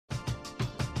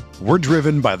We're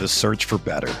driven by the search for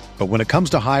better. But when it comes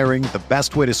to hiring, the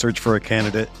best way to search for a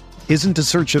candidate isn't to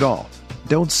search at all.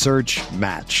 Don't search,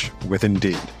 match with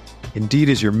Indeed. Indeed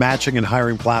is your matching and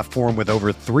hiring platform with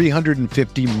over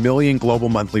 350 million global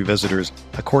monthly visitors,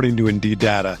 according to Indeed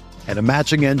data, and a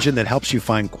matching engine that helps you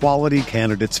find quality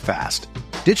candidates fast.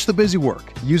 Ditch the busy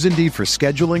work. Use Indeed for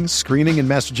scheduling, screening, and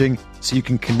messaging so you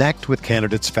can connect with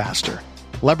candidates faster.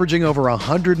 Leveraging over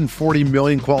 140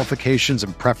 million qualifications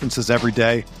and preferences every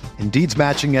day, Indeed's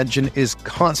matching engine is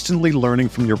constantly learning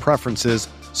from your preferences,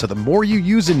 so the more you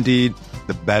use Indeed,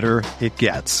 the better it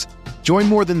gets. Join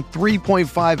more than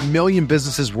 3.5 million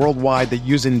businesses worldwide that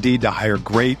use Indeed to hire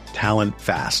great talent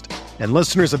fast. And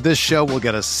listeners of this show will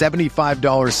get a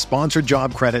 $75 sponsored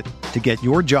job credit to get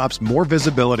your jobs more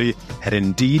visibility at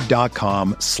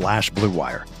Indeed.com/Blue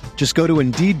Wire. Just go to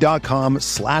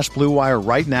Indeed.com/Blue Wire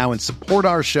right now and support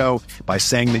our show by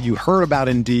saying that you heard about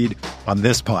Indeed on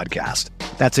this podcast.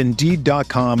 That's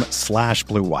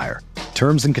Indeed.com/Blue Wire.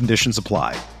 Terms and conditions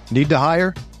apply. Need to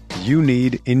hire? You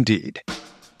need Indeed.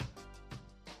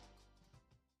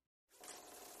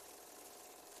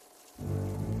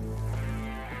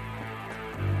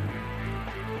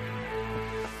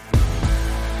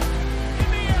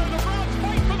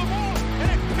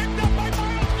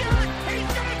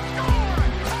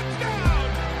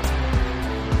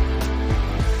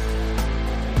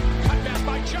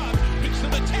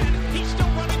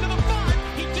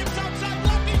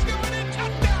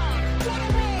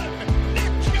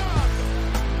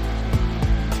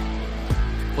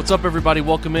 What's up, everybody?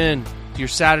 Welcome in to your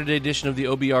Saturday edition of the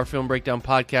OBR Film Breakdown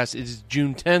Podcast. It is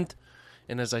June 10th,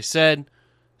 and as I said,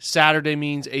 Saturday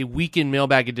means a weekend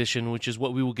mailbag edition, which is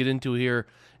what we will get into here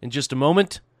in just a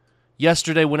moment.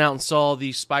 Yesterday, went out and saw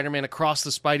the Spider-Man Across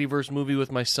the Spideyverse movie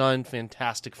with my son.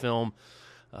 Fantastic film.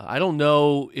 I don't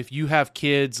know if you have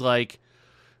kids like,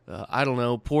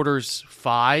 Porter's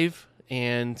 5,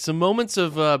 and some moments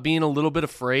of being a little bit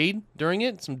afraid during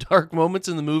it, some dark moments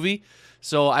in the movie.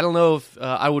 So I don't know if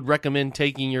I would recommend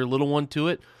taking your little one to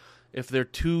it if they're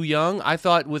too young. I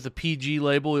thought with a PG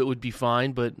label it would be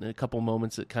fine, but a couple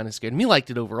moments that kind of scared me. He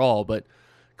liked it overall, but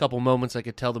a couple moments I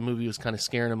could tell the movie was kind of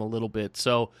scaring him a little bit.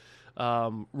 So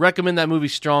recommend that movie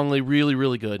strongly. Really,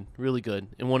 really good. Really good.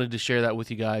 And wanted to share that with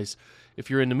you guys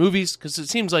if you're into movies, because it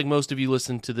seems like most of you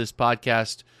listen to this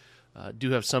podcast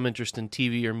do have some interest in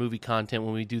TV or movie content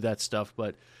when we do that stuff,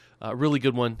 but really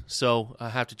good one, so I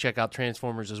have to check out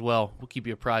Transformers as well. We'll keep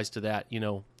you apprised to that.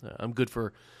 I'm good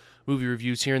for movie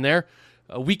reviews here and there.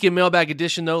 A weekend mailbag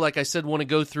edition, though, like I said, want to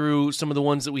go through some of the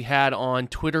ones that we had on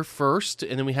Twitter first,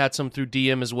 and then we had some through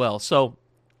DM as well. So,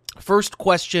 first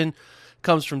question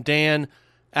comes from Dan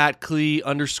at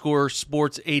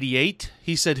Clee_sports88.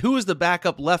 He said, who is the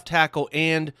backup left tackle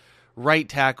and right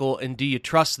tackle, and do you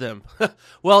trust them?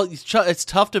 Well, it's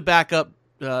tough to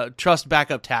trust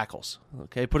backup tackles.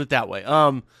 Okay, put it that way.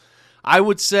 I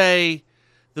would say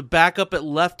the backup at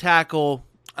left tackle,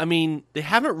 I mean, they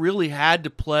haven't really had to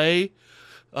play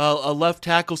a left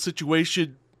tackle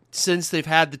situation since they've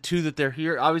had the two that they're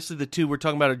here. Obviously, the two we're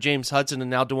talking about are James Hudson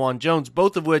and now DeJuan Jones,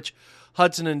 both of which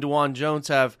Hudson and DeJuan Jones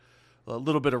have a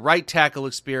little bit of right tackle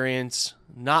experience,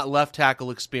 not left tackle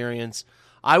experience.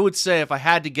 I would say if I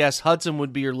had to guess, Hudson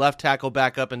would be your left tackle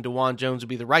backup and DeJuan Jones would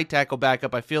be the right tackle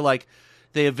backup. I feel like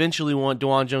they eventually want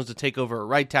DeJuan Jones to take over at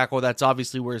right tackle. That's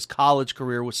obviously where his college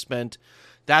career was spent.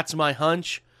 That's my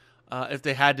hunch. If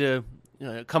they had to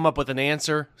come up with an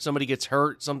answer, somebody gets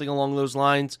hurt, something along those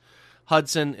lines,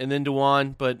 Hudson and then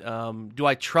DeJuan. But do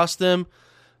I trust them?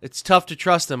 It's tough to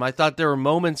trust them. I thought there were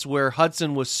moments where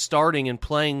Hudson was starting and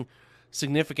playing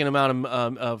significant amount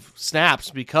of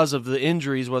snaps because of the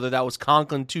injuries, whether that was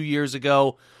Conklin 2 years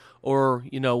ago or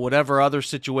whatever other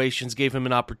situations gave him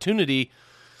an opportunity.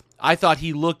 I thought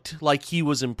he looked like he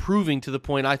was improving to the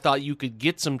point I thought you could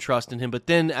get some trust in him. But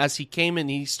then as he came in,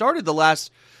 he started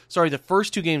the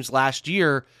first two games last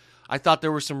year. I thought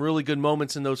there were some really good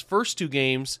moments in those first two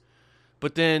games.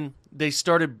 But then they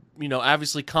started,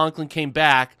 obviously Conklin came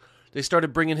back. They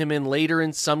started bringing him in later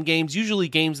in some games, usually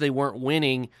games they weren't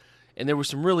winning. And there were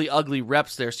some really ugly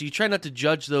reps there. So you try not to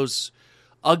judge those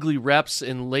ugly reps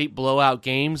in late blowout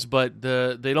games, but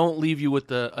they don't leave you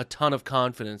with a ton of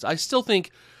confidence. I still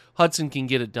think Hudson can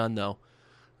get it done, though,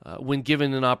 when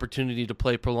given an opportunity to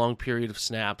play a prolonged period of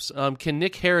snaps. Can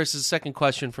Nick Harris, is the second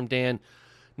question from Dan,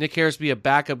 Nick Harris be a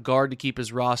backup guard to keep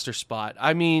his roster spot?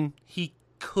 I mean, he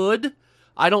could.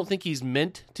 I don't think he's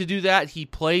meant to do that. He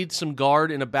played some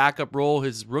guard in a backup role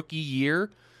his rookie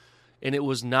year, and it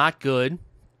was not good.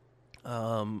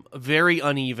 Very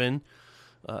uneven.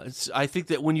 I think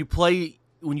that when you play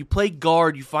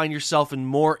guard, you find yourself in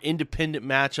more independent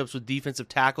matchups with defensive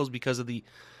tackles because of the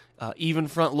even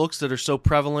front looks that are so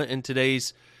prevalent in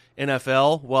today's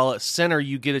NFL, while at center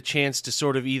you get a chance to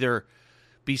sort of either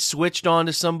be switched on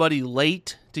to somebody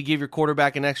late to give your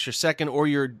quarterback an extra second, or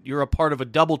you're a part of a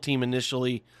double team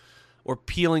initially, or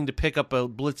peeling to pick up a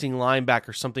blitzing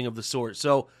linebacker, something of the sort.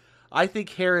 So I think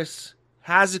Harris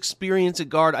has experience at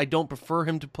guard. I don't prefer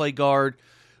him to play guard.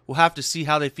 We'll have to see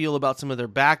how they feel about some of their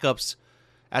backups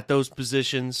at those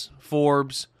positions.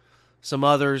 Forbes, some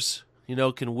others, can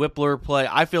Whippler play?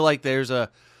 I feel like there's a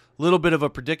little bit of a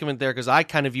predicament there because I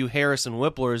kind of view Harris and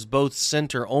Whippler as both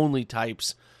center-only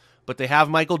types. But they have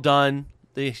Michael Dunn.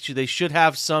 They should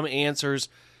have some answers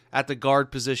at the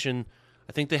guard position.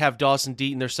 I think they have Dawson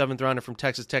Deaton, their 7th rounder from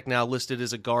Texas Tech, now listed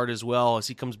as a guard as well as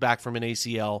he comes back from an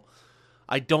ACL.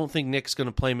 I don't think Nick's going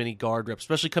to play many guard reps,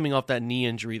 especially coming off that knee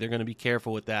injury. They're going to be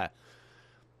careful with that.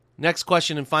 Next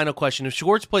question and final question. If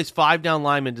Schwartz plays 5 down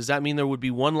linemen, does that mean there would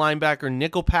be 1 linebacker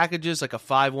nickel packages, like a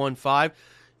 5-1-5?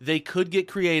 They could get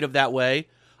creative that way.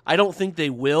 I don't think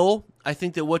they will. I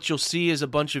think that what you'll see is a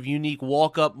bunch of unique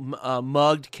walk-up,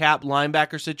 mugged, cap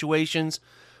linebacker situations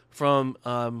from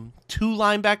 2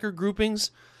 linebacker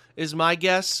groupings is my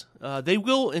guess. They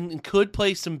will and could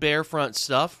play some bare front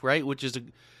stuff, right, which is a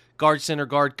guard, center,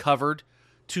 guard covered,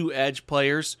 2 edge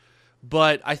players.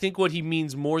 But I think what he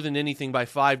means more than anything by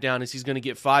 5 down is he's going to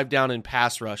get 5 down in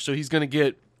pass rush. So he's going to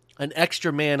get an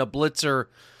extra man, a blitzer,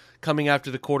 coming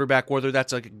after the quarterback, whether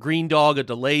that's like a green dog, a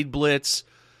delayed blitz,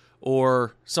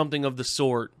 or something of the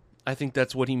sort. I think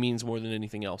that's what he means more than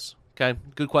anything else. Okay,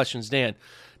 good questions, Dan.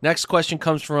 Next question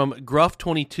comes from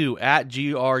Gruff22, at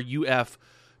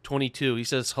GRUF22. He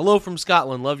says, hello from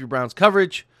Scotland. Love your Browns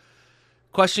coverage.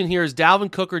 Question here is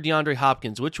Dalvin Cook or DeAndre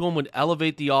Hopkins? Which one would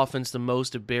elevate the offense the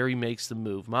most if Barry makes the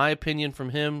move? My opinion from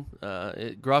him,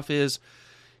 Gruff, is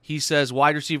he says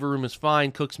wide receiver room is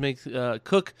fine. Cook makes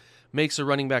the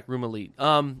running back room elite.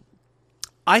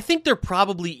 I think they're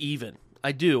probably even.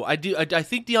 I do. I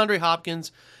think DeAndre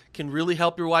Hopkins can really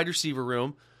help your wide receiver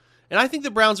room. And I think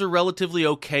the Browns are relatively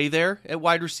okay there at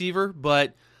wide receiver.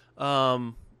 But,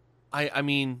 I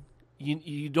mean,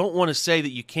 you don't want to say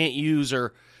that you can't use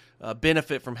or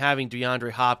benefit from having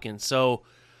DeAndre Hopkins. So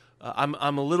I'm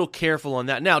a little careful on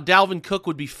that. Now, Dalvin Cook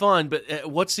would be fun, but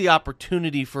what's the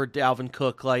opportunity for Dalvin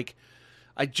Cook? Like,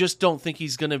 I just don't think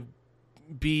he's going to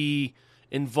be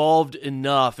involved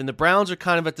enough. And the Browns are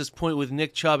kind of at this point with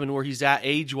Nick Chubb and where he's at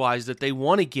age-wise that they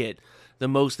want to get the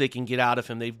most they can get out of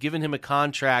him. They've given him a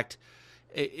contract.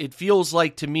 It feels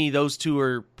like to me those two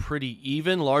are pretty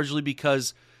even, largely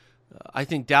because I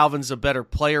think Dalvin's a better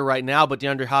player right now, but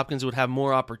DeAndre Hopkins would have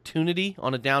more opportunity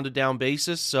on a down-to-down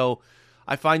basis. So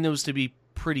I find those to be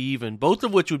pretty even, both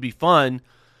of which would be fun.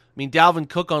 I mean, Dalvin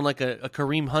Cook on like a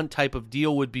Kareem Hunt type of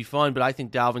deal would be fun, but I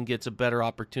think Dalvin gets a better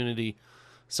opportunity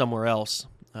somewhere else.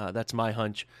 That's my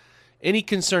hunch. Any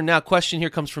concern? Now, question here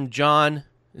comes from John.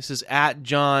 This is at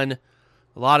John.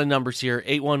 A lot of numbers here.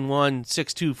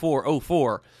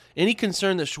 811-624-04. Any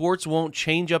concern that Schwartz won't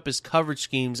change up his coverage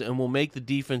schemes and will make the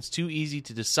defense too easy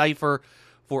to decipher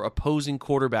for opposing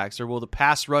quarterbacks? Or will the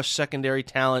pass rush secondary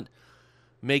talent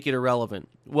make it irrelevant?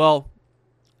 Well,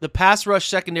 the pass rush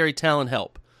secondary talent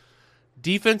help.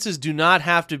 Defenses do not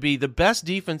have to be. The best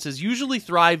defenses usually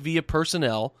thrive via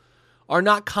personnel, are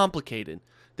not complicated.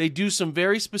 They do some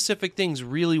very specific things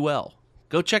really well.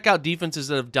 Go check out defenses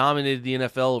that have dominated the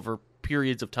NFL over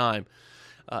periods of time.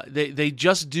 They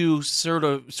just do sort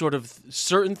of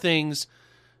certain things,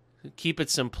 keep it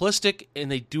simplistic, and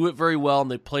they do it very well,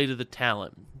 and they play to the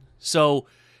talent. So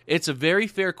it's a very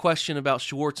fair question about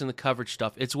Schwartz and the coverage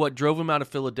stuff. It's what drove him out of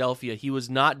Philadelphia. He was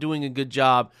not doing a good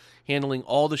job handling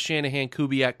all the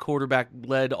Shanahan-Kubiak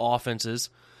quarterback-led offenses,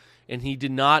 and he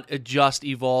did not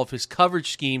evolve his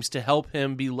coverage schemes to help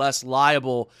him be less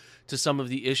liable to some of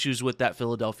the issues with that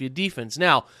Philadelphia defense.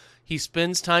 Now, he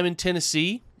spends time in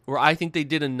Tennessee, where I think they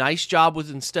did a nice job with,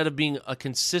 instead of being a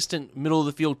consistent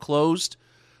middle-of-the-field closed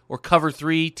or cover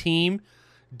 3 team,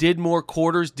 did more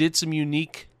quarters, did some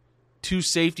unique 2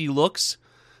 safety looks.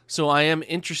 So I am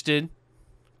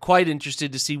quite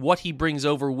interested to see what he brings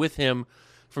over with him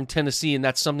from Tennessee, and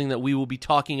that's something that we will be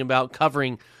talking about,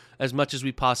 covering as much as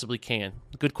we possibly can.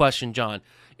 Good question, John.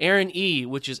 Aaron E.,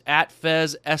 which is at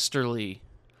Fez Esterly,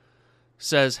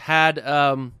 says, had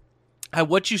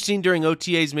what you've seen during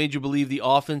OTAs made you believe the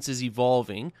offense is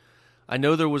evolving? I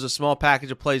know there was a small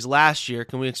package of plays last year.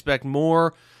 Can we expect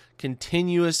more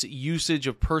continuous usage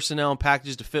of personnel and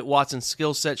packages to fit Watson's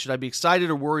skill set? Should I be excited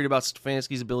or worried about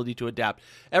Stefanski's ability to adapt?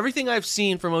 Everything I've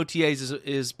seen from OTAs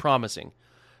is promising,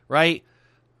 right?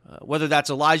 Whether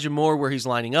that's Elijah Moore, where he's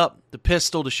lining up, the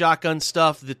pistol to shotgun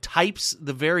stuff, the types,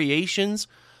 the variations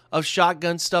of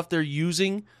shotgun stuff they're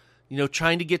using,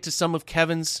 trying to get to some of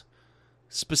Kevin's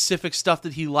specific stuff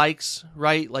that he likes,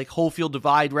 right? Like whole field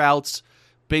divide routes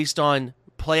based on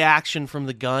play action from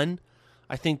the gun.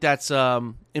 I think that's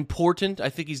important. I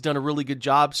think he's done a really good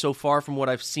job so far from what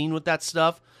I've seen with that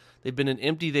stuff. They've been in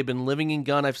empty. They've been living in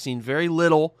gun. I've seen very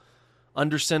little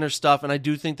under center stuff, and I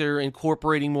do think they're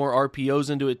incorporating more RPOs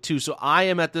into it too. So I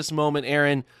am at this moment,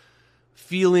 Aaron,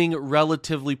 feeling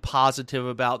relatively positive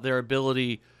about their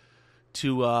ability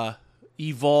to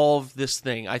evolve this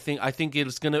thing. I think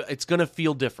it's gonna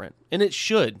feel different, and it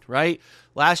should, right?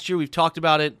 Last year we've talked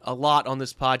about it a lot on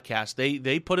this podcast.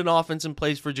 They put an offense in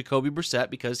place for Jacoby Brissett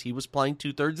because he was playing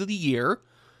 2/3 of the year,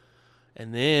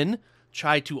 and then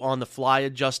tried to on the fly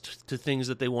adjust to things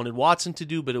that they wanted Watson to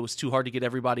do, but it was too hard to get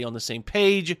everybody on the same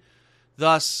page.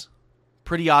 Thus,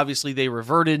 pretty obviously they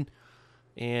reverted,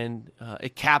 and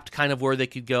it capped kind of where they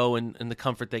could go and the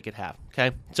comfort they could have.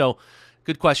 Okay, so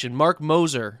good question. Mark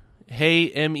Moser,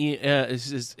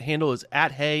 his handle is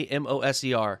at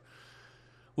Moser.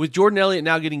 With Jordan Elliott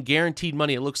now getting guaranteed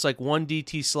money, it looks like one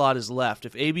DT slot is left.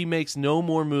 If AB makes no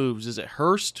more moves, is it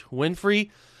Hurst, Winfrey?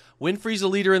 Winfrey's a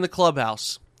leader in the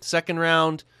clubhouse. Second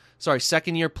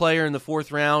year player in the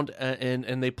 4th round,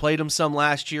 and they played him some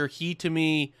last year. He, to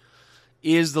me,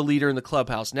 is the leader in the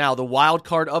clubhouse. Now, the wild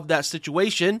card of that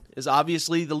situation is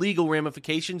obviously the legal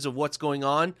ramifications of what's going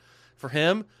on for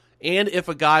him. And if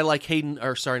a guy like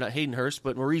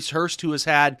Maurice Hurst, who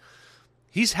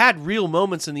he's had real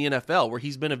moments in the NFL where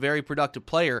he's been a very productive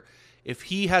player. If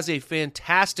he has a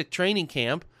fantastic training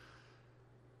camp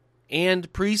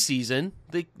and preseason,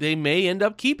 they may end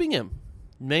up keeping him.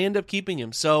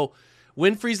 So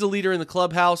Winfrey's the leader in the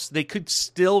clubhouse. They could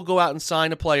still go out and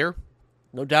sign a player.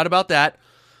 No doubt about that.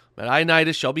 But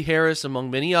Ioannidis, Shelby Harris, among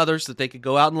many others that they could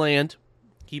go out and land.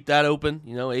 Keep that open.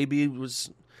 AB was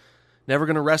never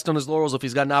going to rest on his laurels if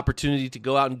he's got an opportunity to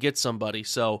go out and get somebody.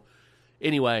 So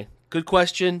anyway, good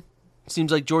question.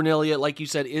 Seems like Jordan Elliott, like you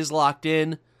said, is locked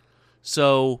in.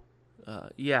 So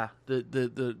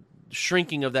the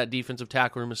shrinking of that defensive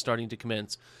tackle room is starting to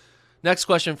commence. Next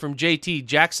question from JT.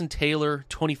 Jackson Taylor,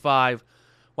 25,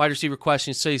 wide receiver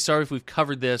question. Sorry if we've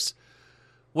covered this.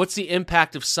 What's the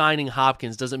impact of signing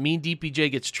Hopkins? Does it mean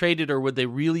DPJ gets traded, or would they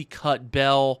really cut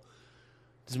Bell?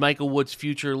 Does Michael Wood's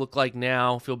future look like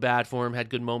now? Feel bad for him. Had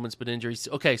good moments, but injuries.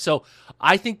 Okay, so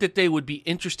I think that they would be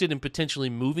interested in potentially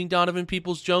moving Donovan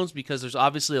Peoples-Jones because there's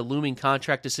obviously a looming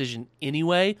contract decision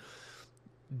anyway.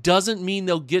 Doesn't mean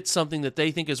they'll get something that they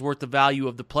think is worth the value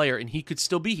of the player, and he could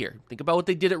still be here. Think about what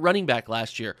they did at running back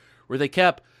last year, where they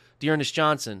kept Dearness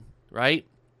Johnson, right?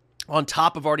 On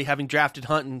top of already having drafted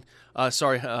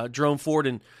Jerome Ford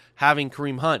and having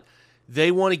Kareem Hunt.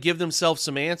 They want to give themselves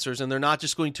some answers, and they're not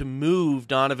just going to move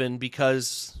Donovan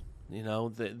because,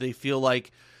 they feel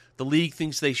like the league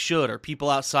thinks they should, or people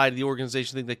outside of the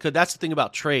organization think they could. That's the thing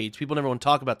about trades. People never want to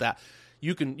talk about that.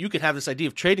 You can have this idea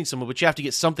of trading someone, but you have to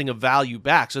get something of value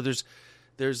back. So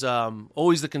there's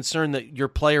always the concern that your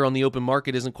player on the open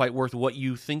market isn't quite worth what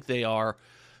you think they are.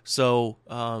 So,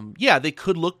 they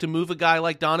could look to move a guy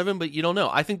like Donovan, but you don't know.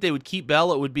 I think they would keep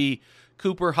Bell. It would be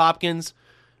Cooper, Hopkins,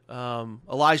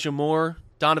 Elijah Moore,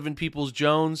 Donovan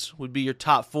Peoples-Jones would be your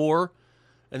top 4.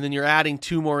 And then you're adding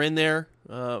 2 more in there.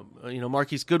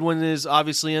 Marquise Goodwin is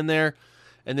obviously in there.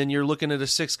 And then you're looking at a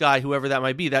 6th guy, whoever that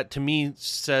might be. That, to me,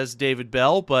 says David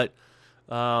Bell, but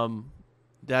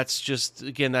that's just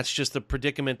the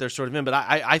predicament they're sort of in. But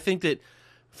I think that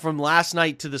from last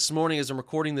night to this morning, as I'm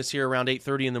recording this here around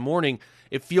 8:30 in the morning,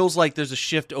 it feels like there's a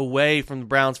shift away from the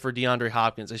Browns for DeAndre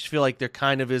Hopkins. I just feel like there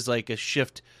kind of is like a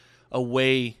shift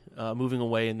away, moving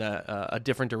away in a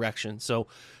different direction. So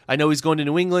I know he's going to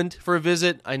New England for a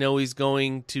visit. I know he's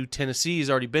going to Tennessee. He's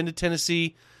already been to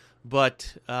Tennessee,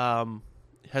 but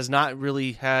has not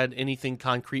really had anything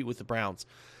concrete with the Browns.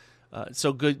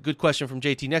 So good question from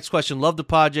JT. Next question. Love the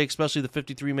pod, Jake, especially the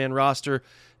 53-man roster,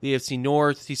 the AFC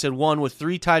North. He said, 1, with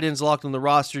 3 tight ends locked on the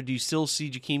roster, do you still see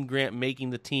Jakeem Grant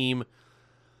making the team?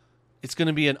 It's going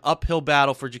to be an uphill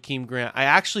battle for Jakeem Grant. I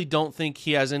actually don't think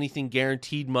he has anything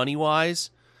guaranteed money-wise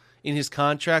in his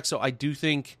contract, so I do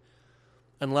think,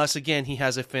 unless, again, he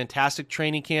has a fantastic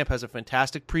training camp, has a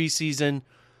fantastic preseason,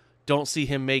 don't see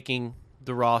him making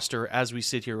the roster as we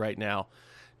sit here right now.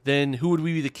 Then who would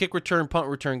be the kick return, punt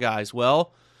return guys?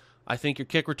 Well, I think your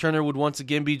kick returner would once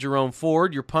again be Jerome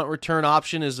Ford. Your punt return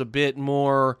option is a bit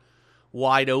more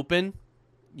wide open.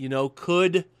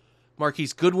 Could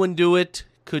Marquise Goodwin do it?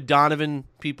 Could Donovan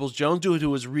Peoples-Jones do it,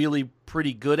 who was really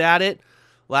pretty good at it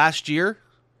last year?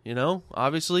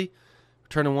 Obviously,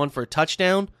 returning one for a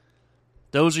touchdown.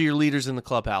 Those are your leaders in the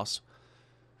clubhouse.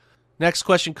 Next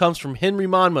question comes from Henry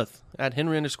Monmouth, at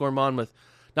Henry_Monmouth.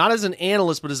 Not as an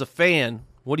analyst, but as a fan.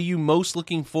 What are you most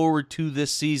looking forward to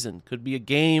this season? Could be a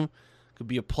game, could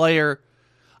be a player.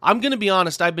 I'm going to be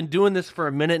honest, I've been doing this for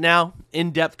a minute now,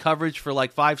 in-depth coverage for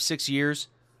like 5-6 years.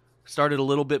 Started a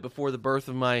little bit before the birth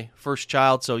of my first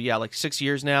child, so yeah, like 6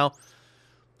 years now.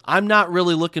 I'm not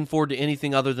really looking forward to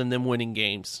anything other than them winning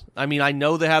games. I mean, I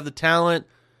know they have the talent.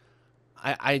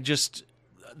 I just,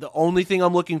 the only thing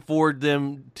I'm looking forward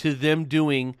to them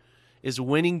doing is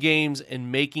winning games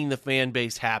and making the fan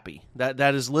base happy.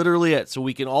 That is literally it. So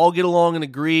we can all get along and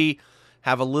agree,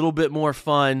 have a little bit more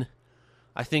fun.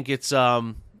 I think it's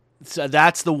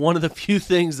that's one of the few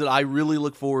things that I really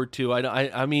look forward to.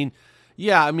 I mean,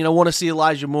 I want to see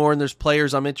Elijah Moore, and there's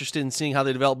players I'm interested in seeing how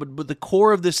they develop. But the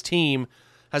core of this team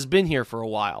has been here for a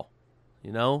while.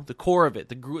 You know, the core of it,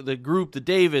 the group, the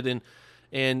David and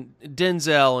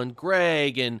Denzel and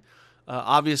Greg and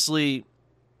obviously,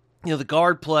 you know, the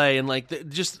guard play and like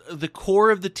just the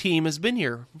core of the team has been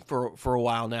here for a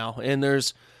while now. And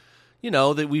there's, you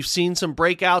know, that we've seen some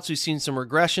breakouts, we've seen some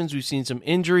regressions, we've seen some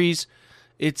injuries.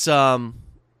 It's been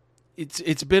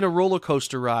a roller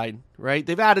coaster ride, right?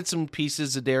 They've added some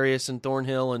pieces, Zadarius and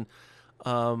Thornhill and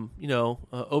Obini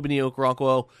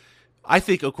Okoronkwo. I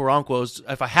think Okoronkwo's,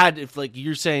 if like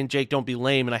you're saying, Jake, don't be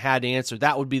lame, and I had to answer,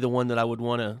 that would be the one that I would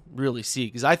want to really see,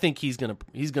 because I think he's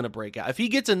gonna break out. If he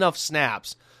gets enough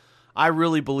snaps, I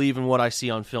really believe in what I see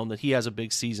on film that he has a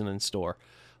big season in store.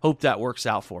 Hope that works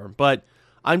out for him. But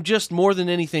I'm just more than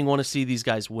anything want to see these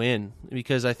guys win,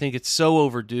 because I think it's so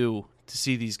overdue to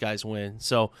see these guys win.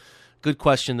 So, good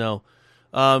question though.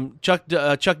 Chuck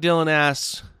Dillon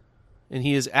asks, and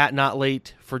he is at not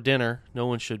late for dinner. No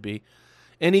one should be.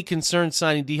 Any concern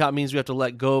signing D-Hop means we have to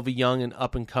let go of a young and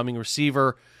up-and-coming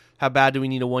receiver. How bad do we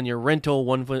need a one-year rental,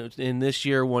 one in this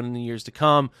year, one in the years to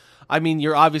come? I mean,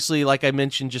 you're obviously, like I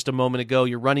mentioned just a moment ago,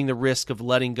 you're running the risk of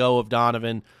letting go of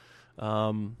Donovan.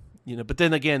 But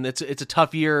then again, it's a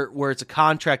tough year where it's a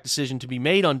contract decision to be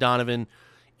made on Donovan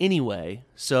anyway.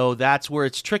 So that's where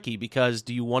it's tricky, because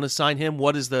do you want to sign him?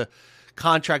 What does the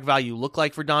contract value look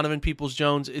like for Donovan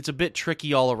Peoples-Jones? It's a bit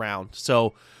tricky all around.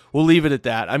 So we'll leave it at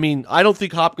that. I mean, I don't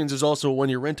think Hopkins is also a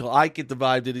one-year rental. I get the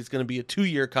vibe that it's going to be a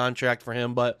 2-year contract for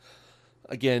him. But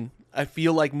again, I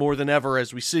feel like more than ever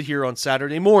as we sit here on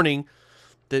Saturday morning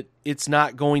that it's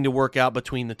not going to work out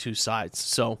between the two sides.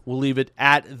 So we'll leave it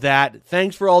at that.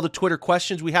 Thanks for all the Twitter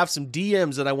questions. We have some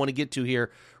DMs that I want to get to here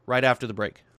right after the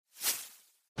break.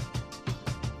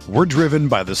 We're driven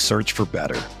by the search for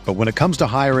better. But when it comes to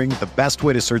hiring, the best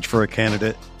way to search for a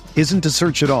candidate isn't to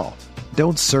search at all.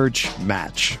 Don't search,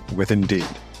 match with Indeed.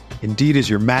 Indeed is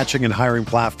your matching and hiring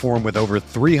platform with over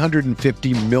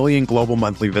 350 million global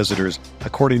monthly visitors,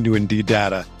 according to Indeed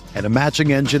data, and a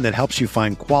matching engine that helps you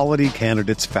find quality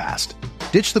candidates fast.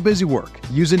 Ditch the busy work.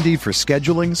 Use Indeed for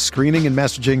scheduling, screening, and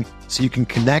messaging so you can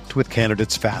connect with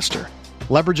candidates faster.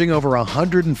 Leveraging over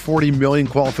 140 million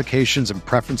qualifications and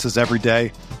preferences every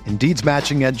day, Indeed's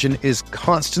matching engine is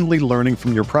constantly learning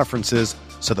from your preferences,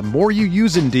 so the more you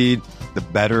use Indeed, the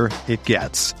better it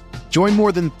gets. Join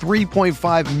more than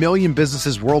 3.5 million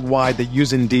businesses worldwide that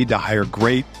use Indeed to hire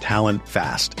great talent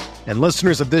fast. And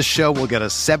listeners of this show will get a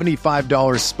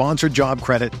 $75 sponsored job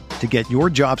credit to get your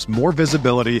jobs more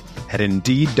visibility at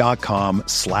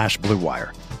Indeed.com/Blue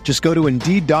Wire. Just go to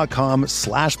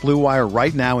Indeed.com/Blue Wire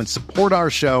right now and support our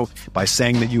show by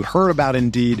saying that you heard about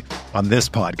Indeed on this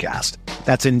podcast.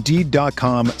 That's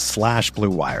Indeed.com/Blue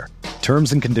Wire.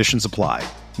 Terms and conditions apply.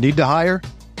 Need to hire?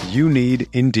 You need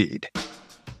Indeed.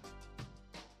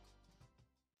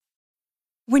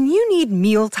 When you need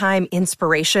mealtime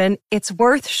inspiration, it's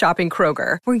worth shopping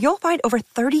Kroger, where you'll find over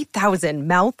 30,000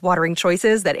 mouth-watering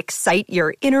choices that excite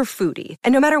your inner foodie.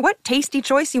 And no matter what tasty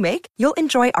choice you make, you'll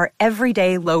enjoy our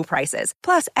everyday low prices,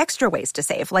 plus extra ways to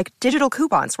save, like digital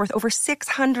coupons worth over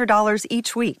 $600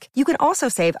 each week. You can also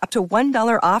save up to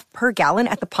 $1 off per gallon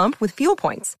at the pump with fuel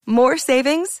points. More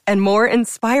savings and more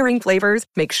inspiring flavors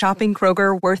make shopping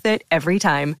Kroger worth it every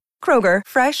time. Kroger,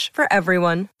 fresh for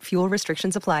everyone. Fuel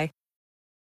restrictions apply.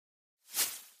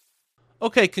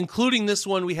 Okay, concluding this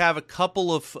one, we have a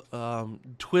couple of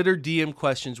Twitter DM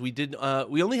questions. We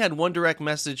only had one direct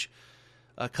message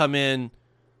come in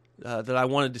that I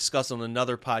want to discuss on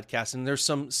another podcast, and there's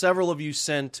several of you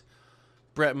sent.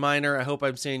 Brett Miner, I hope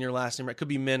I'm saying your last name right. It could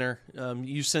be Minner.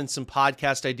 You sent some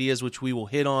podcast ideas, which we will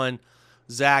hit on.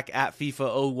 Zach at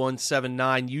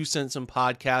FIFA0179, you sent some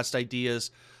podcast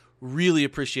ideas. Really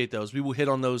appreciate those. We will hit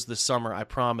on those this summer, I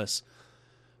promise.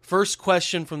 First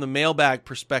question from the mailbag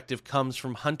perspective comes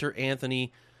from Hunter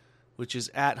Anthony, which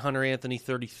is at Hunter Anthony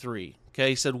 33. Okay,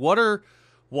 he said, what are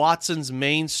Watson's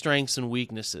main strengths and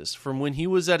weaknesses? From when he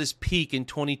was at his peak in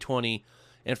 2020,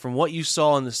 And from what you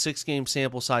saw in the 6-game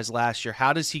sample size last year,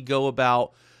 how does he go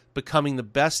about becoming the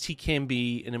best he can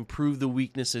be and improve the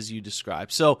weaknesses you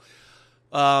described? So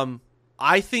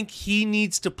I think he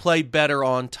needs to play better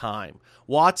on time.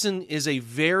 Watson is I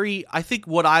think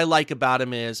what I like about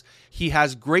him is he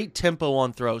has great tempo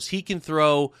on throws. He can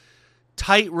throw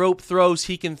tightrope throws.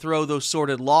 He can throw those sort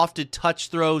of lofted touch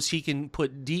throws. He can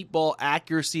put deep ball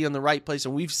accuracy in the right place.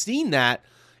 And we've seen that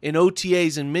in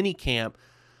OTAs and minicamp,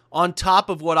 on top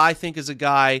of what I think is a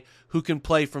guy who can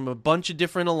play from a bunch of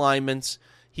different alignments.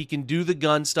 He can do the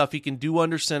gun stuff. He can do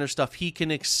under center stuff. He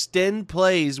can extend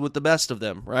plays with the best of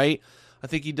them, right? I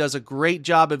think he does a great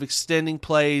job of extending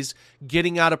plays,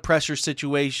 getting out of pressure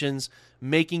situations,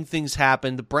 making things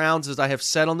happen. The Browns, as I have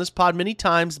said on this pod many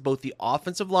times, both the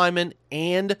offensive linemen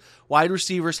and wide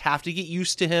receivers have to get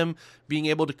used to him being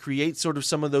able to create sort of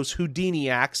some of those Houdini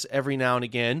acts every now and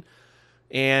again.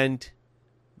 And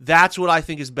that's what I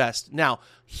think is best. Now,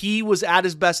 he was at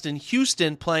his best in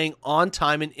Houston playing on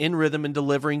time and in rhythm and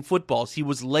delivering footballs. He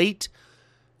was late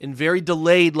and very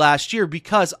delayed last year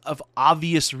because of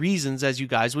obvious reasons, as you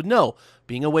guys would know.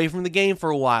 Being away from the game for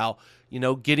a while,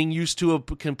 getting used to a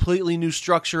completely new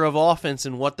structure of offense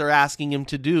and what they're asking him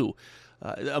to do,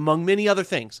 among many other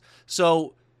things.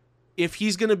 So if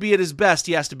he's going to be at his best,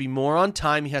 he has to be more on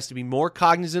time, he has to be more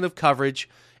cognizant of coverage,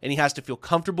 and he has to feel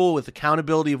comfortable with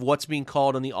accountability of what's being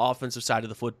called on the offensive side of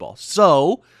the football.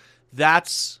 So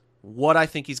that's what I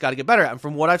think he's got to get better at. And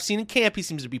from what I've seen in camp, he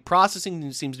seems to be processing,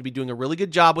 he seems to be doing a really good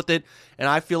job with it. And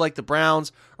I feel like the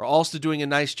Browns are also doing a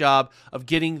nice job of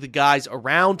getting the guys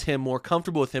around him more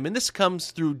comfortable with him. And this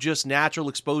comes through just natural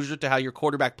exposure to how your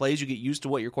quarterback plays. You get used to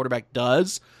what your quarterback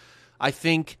does. I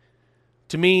think,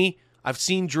 to me, I've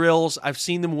seen drills. I've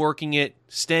seen them working it,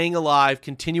 staying alive,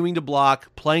 continuing to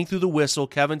block, playing through the whistle.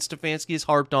 Kevin Stefanski has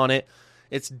harped on it.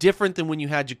 It's different than when you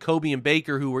had Jacoby and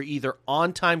Baker who were either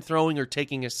on-time throwing or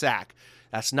taking a sack.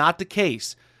 That's not the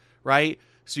case, right?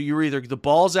 So you're either the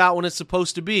ball's out when it's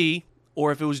supposed to be,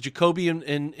 or if it was Jacoby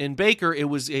and Baker, it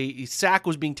was a sack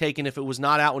was being taken if it was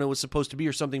not out when it was supposed to be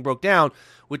or something broke down.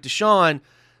 With Deshaun,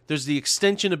 there's the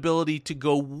extension ability to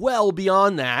go well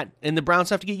beyond that, and the Browns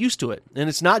have to get used to it. And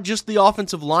it's not just the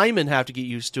offensive linemen have to get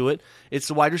used to it. It's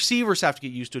the wide receivers have to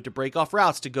get used to it, to break off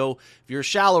routes, to go, if you're a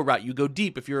shallow route, you go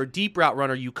deep. If you're a deep route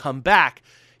runner, you come back.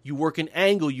 You work an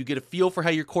angle. You get a feel for how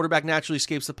your quarterback naturally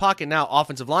escapes the pocket. Now,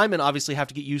 offensive linemen obviously have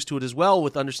to get used to it as well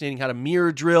with understanding how to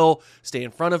mirror drill, stay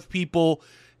in front of people.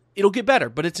 It'll get better,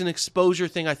 but it's an exposure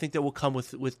thing I think that will come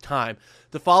with time.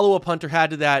 The follow-up Hunter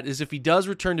had to that is if he does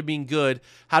return to being good,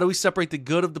 how do we separate the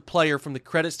good of the player from the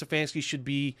credit Stefanski should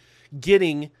be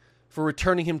getting for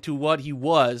returning him to what he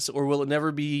was, or will it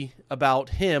never be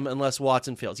about him unless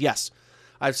Watson fails? Yes,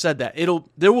 I've said that.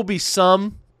 There will be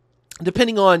some,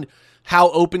 depending on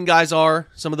how open guys are,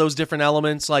 some of those different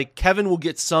elements. Like Kevin will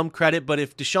get some credit, but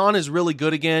if Deshaun is really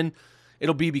good again,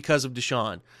 it'll be because of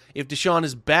Deshaun. If Deshaun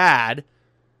is bad,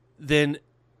 then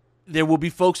there will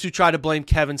be folks who try to blame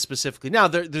Kevin specifically. Now,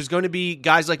 there's going to be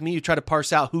guys like me who try to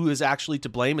parse out who is actually to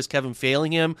blame. Is Kevin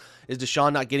failing him? Is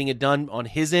Deshaun not getting it done on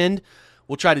his end?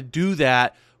 We'll try to do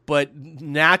that. But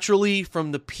naturally,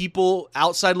 from the people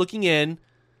outside looking in,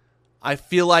 I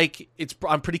feel like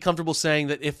I'm pretty comfortable saying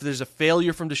that if there's a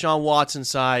failure from Deshaun Watson's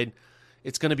side,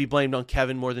 it's going to be blamed on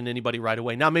Kevin more than anybody right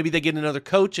away. Now, maybe they get another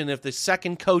coach, and if the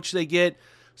second coach they get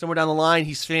somewhere down the line,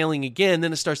 he's failing again,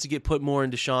 then it starts to get put more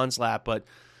in Deshaun's lap. But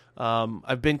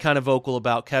I've been kind of vocal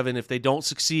about Kevin. If they don't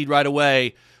succeed right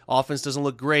away, offense doesn't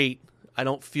look great, I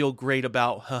don't feel great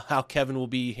about how Kevin will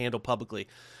be handled publicly.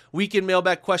 Weekend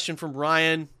mailbag question from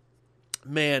Ryan.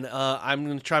 Man, I'm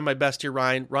going to try my best here,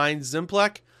 Ryan. Ryan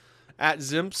Zimplek at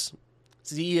Zimps.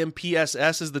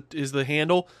 ZMPSS is the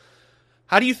handle.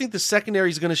 How do you think the secondary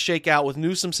is going to shake out with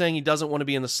Newsome saying he doesn't want to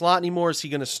be in the slot anymore? Is he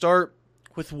going to start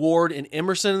with Ward and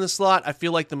Emerson in the slot? I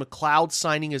feel like the McLeod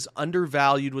signing is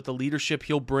undervalued with the leadership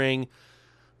he'll bring,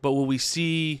 but will he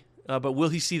see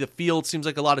the field? Seems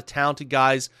like a lot of talented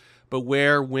guys, but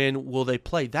where, when will they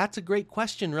play? That's a great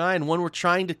question, Ryan, one we're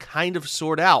trying to kind of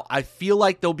sort out. I feel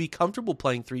like they'll be comfortable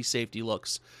playing 3 safety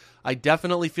looks. I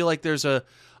definitely feel like there's a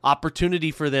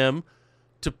opportunity for them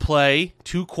to play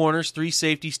 2 corners, 3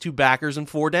 safeties, 2 backers, and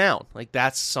 4 down. Like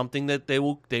that's something that they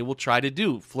will try to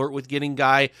do. Flirt with getting a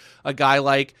guy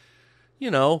like,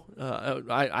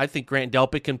 I think Grant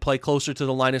Delpit can play closer to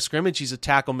the line of scrimmage. He's a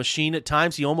tackle machine at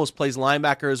times. He almost plays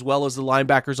linebacker as well as the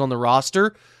linebackers on the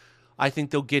roster. I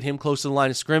think they'll get him close to the line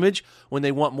of scrimmage when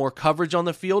they want more coverage on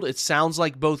the field. It sounds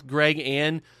like both Greg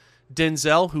and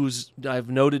Denzel, who's I've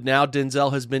noted now,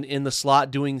 Denzel has been in the slot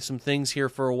doing some things here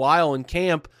for a while in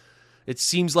camp. It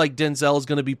seems like Denzel is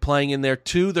going to be playing in there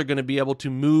too. They're going to be able to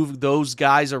move those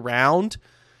guys around,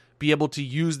 be able to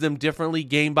use them differently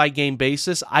game-by-game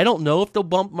basis. I don't know if they'll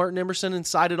bump Martin Emerson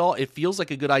inside at all. It feels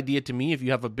like a good idea to me if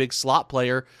you have a big slot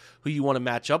player who you want to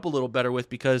match up a little better with,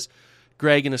 because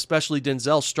Greg and especially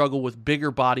Denzel struggle with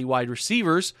bigger body wide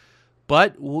receivers,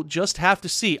 but we'll just have to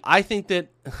see. I think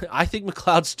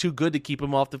McLeod's too good to keep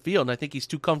him off the field, and I think he's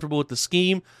too comfortable with the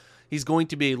scheme. He's going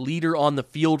to be a leader on the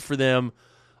field for them.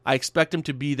 I expect him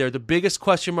to be there. The biggest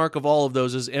question mark of all of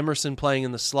those is Emerson playing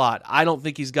in the slot. I don't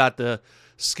think he's got the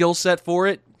skill set for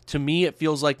it. To me, it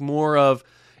feels like more of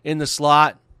in the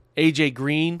slot, A.J.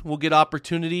 Green will get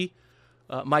opportunity.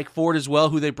 Mike Ford as well,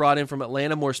 who they brought in from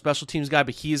Atlanta, more special teams guy,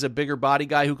 but he is a bigger body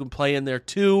guy who can play in there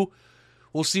too.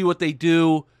 We'll see what they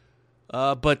do.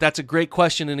 But that's a great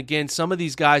question. And again, some of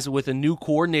these guys with a new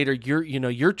coordinator,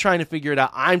 you're trying to figure it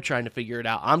out. I'm trying to figure it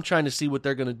out. I'm trying to see what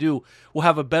they're going to do. We'll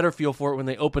have a better feel for it when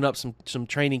they open up some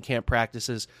training camp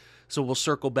practices. So we'll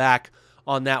circle back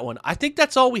on that one. I think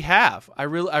that's all we have. I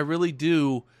really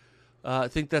do. I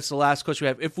think that's the last question we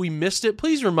have. If we missed it,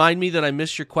 please remind me that I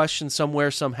missed your question somewhere,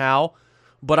 somehow.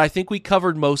 But I think we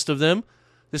covered most of them.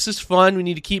 This is fun. We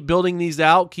need to keep building these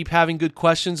out, keep having good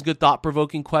questions, good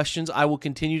thought-provoking questions. I will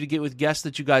continue to get with guests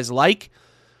that you guys like.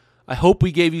 I hope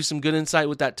we gave you some good insight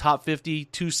with that top 50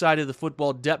 two-sided of the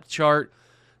football depth chart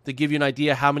to give you an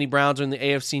idea how many Browns are in the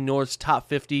AFC North's top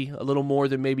 50, a little more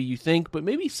than maybe you think, but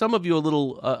maybe some of you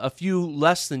a few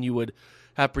less than you would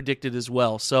have predicted as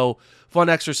well. So fun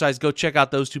exercise. Go check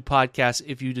out those two podcasts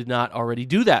if you did not already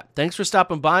do that. Thanks for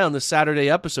stopping by on this Saturday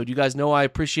episode. You guys know I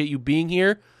appreciate you being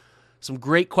here. Some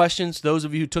great questions. Those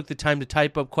of you who took the time to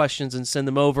type up questions and send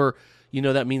them over,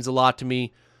 that means a lot to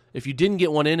me. If you didn't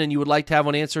get one in and you would like to have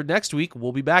one answered next week,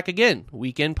 we'll be back again.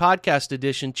 Weekend podcast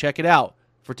edition. Check it out.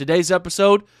 For today's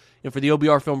episode and for the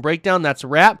OBR Film Breakdown, that's a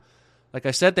wrap. Like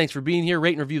I said, thanks for being here.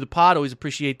 Rate and review the pod. Always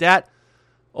appreciate that.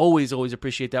 Always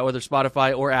appreciate that, whether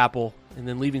Spotify or Apple. And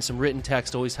then leaving some written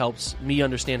text always helps me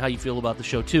understand how you feel about the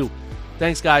show, too.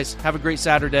 Thanks, guys. Have a great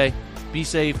Saturday. Be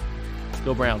safe.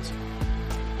 Go Browns.